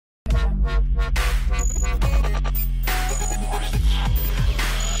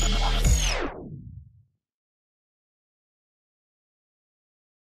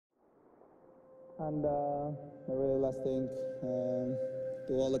And the really last thing,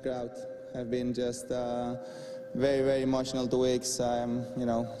 to all the crowd, have been just very, very emotional 2 weeks. I'm,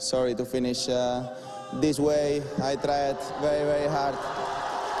 sorry to finish this way. I tried very, very hard.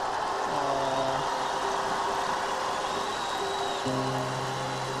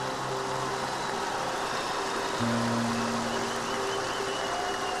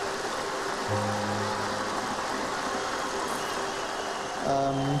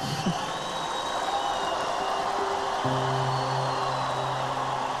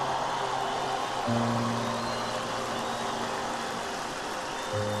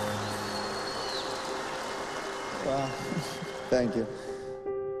 Thank you.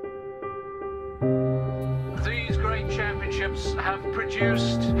 These great championships have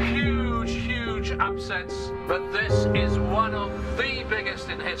produced huge upsets, but this is one of the biggest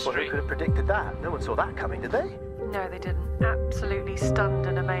in history. Well, who could have predicted that? No one saw that coming, did they? No, they didn't. Absolutely stunned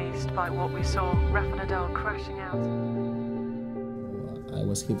and amazed by what we saw. Rafael Nadal crashing out. I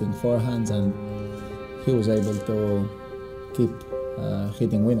was hitting forehands and he was able to keep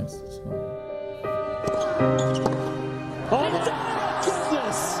hitting winners. So. Oh my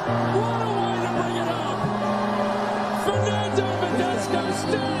goodness! What a way to bring it up! Fernando Verdasco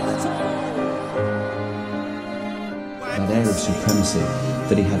stands tall! That air of supremacy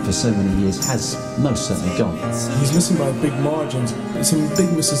that he had for so many years has most certainly gone. He's missing by big margins. There's some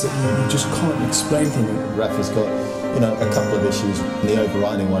big misses that you just can't explain from him. Rafa's got, a couple of issues. The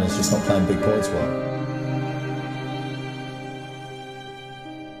overriding one is just not playing big points well.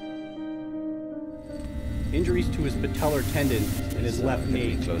 Injuries to his patellar tendon in his left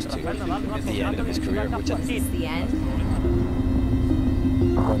knee. Close to the end of his career. It's the end.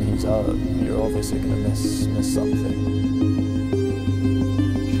 When he's out, you're obviously going to miss something.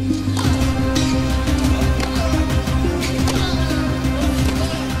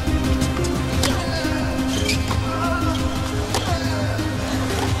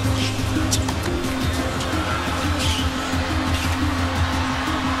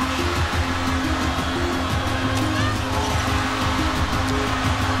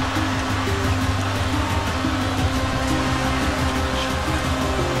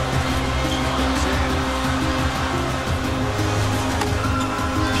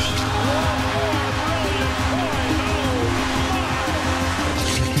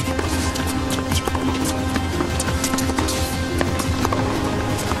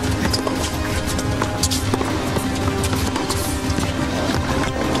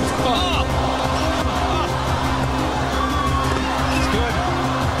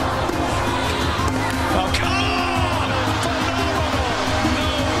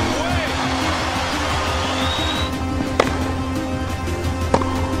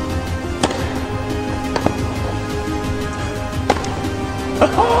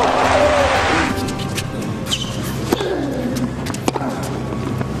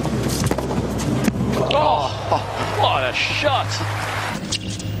 What a shot!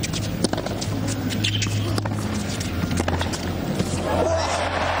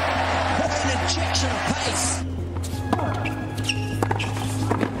 What an injection of pace!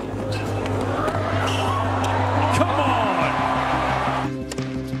 Come on!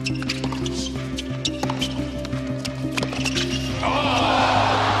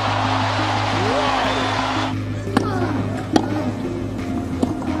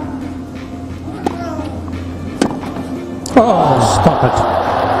 Oh, stop it.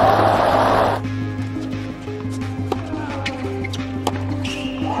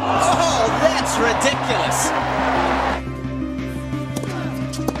 Oh, that's ridiculous!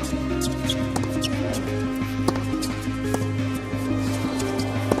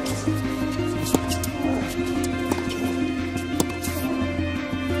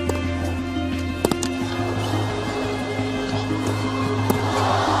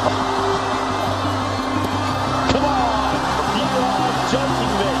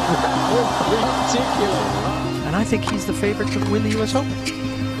 And I think he's the favourite to win the US Open.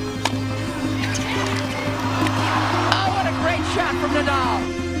 Oh, what a great shot from Nadal!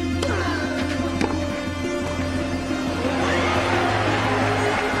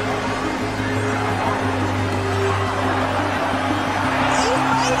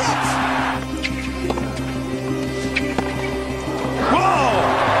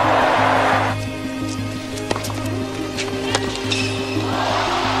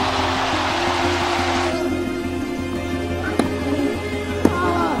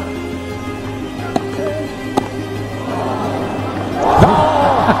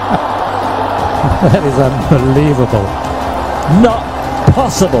 Oh! That is unbelievable. Not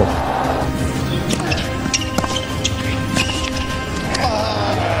possible.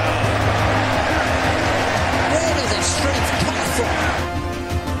 Where does the strength come from?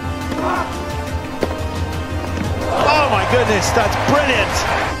 Oh my goodness, that's brilliant.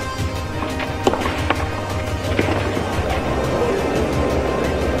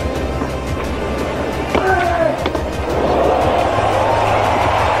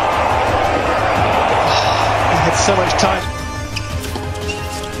 So much time.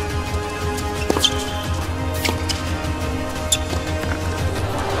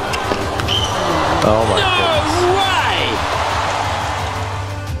 Oh my goodness. No way!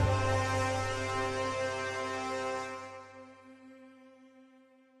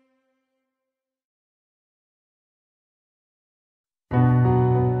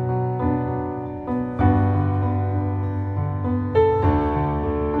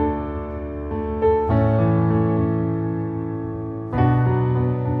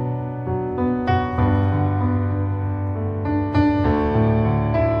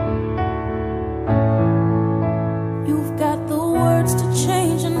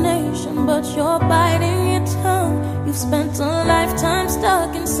 But you're biting your tongue. You've spent a lifetime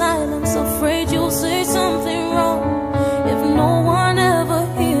stuck in silence, afraid you'll say something wrong. If no one ever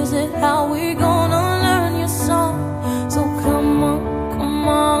hears it, how we gonna learn your song? So come on, come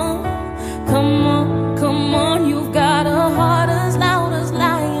on, come on, come on. You've got a heart as loud as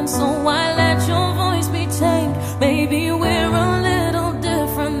lion, so why let your voice be tamed? Maybe we're a little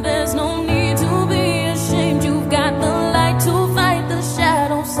different, there's no need to be ashamed. You've got the light to fight the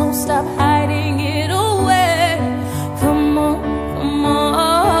shadow, so stop hiding it away. Come on, come on.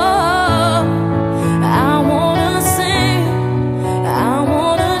 I wanna sing, I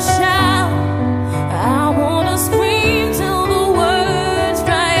wanna shout, I wanna scream till the words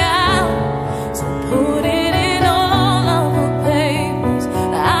dry out. So put it in all of the papers,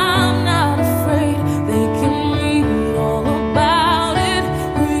 I'm not afraid. They can read all about it,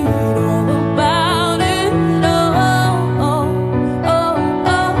 read all about it. Oh, oh, oh,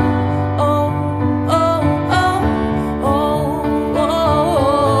 oh, oh,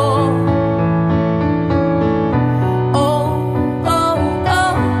 oh, oh,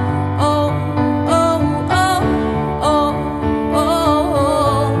 oh, oh,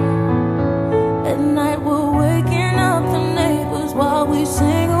 At night we're waking up the neighbors while we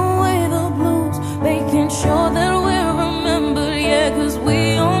sing away the blues, making sure that we're remembered, yeah, 'cause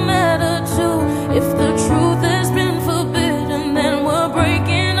we all matter too. If the truth has been forbidden, then we're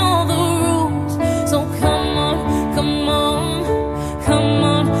breaking all the rules. So come on, come on, come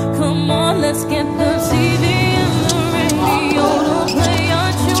on, come on, let's get the TV and the radio to play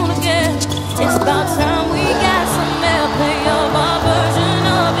our tune again. It's about time we got some airplay of our version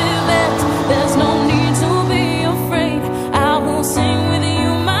of events. There's no need to be afraid, I will sing with you,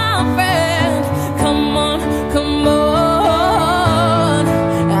 my friend. Come on, come on.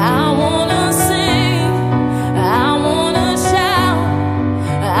 I wanna sing, I wanna shout,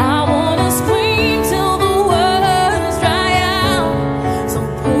 I wanna scream till the words dry out. So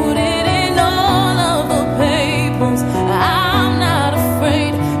put it in all of the papers, I'm not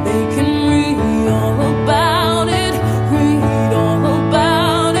afraid. They can read all about it, read all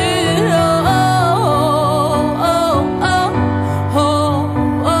about it. Oh, oh, oh, oh,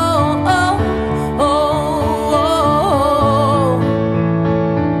 oh, oh,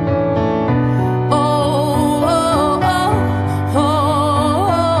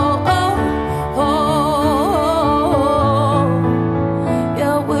 oh, oh,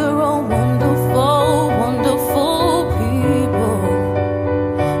 yeah, we're all wonderful, wonderful people.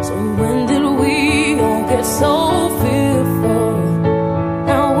 So when did we all get so fearful?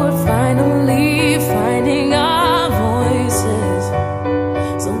 Now we're finally finding our voices.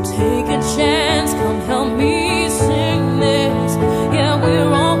 So take a chance, come help me sing this. Yeah,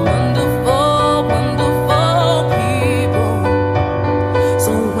 we're all wonderful, wonderful people.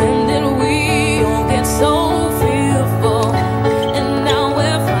 So when did we all get so fearful? And now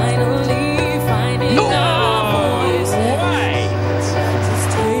we're finally finding our voices. Just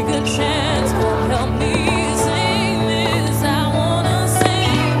take a chance, come help me sing this. I wanna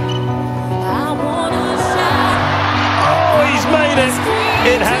sing, I wanna shout. Oh, he's made it.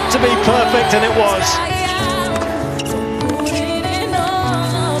 It had to be perfect, and it was.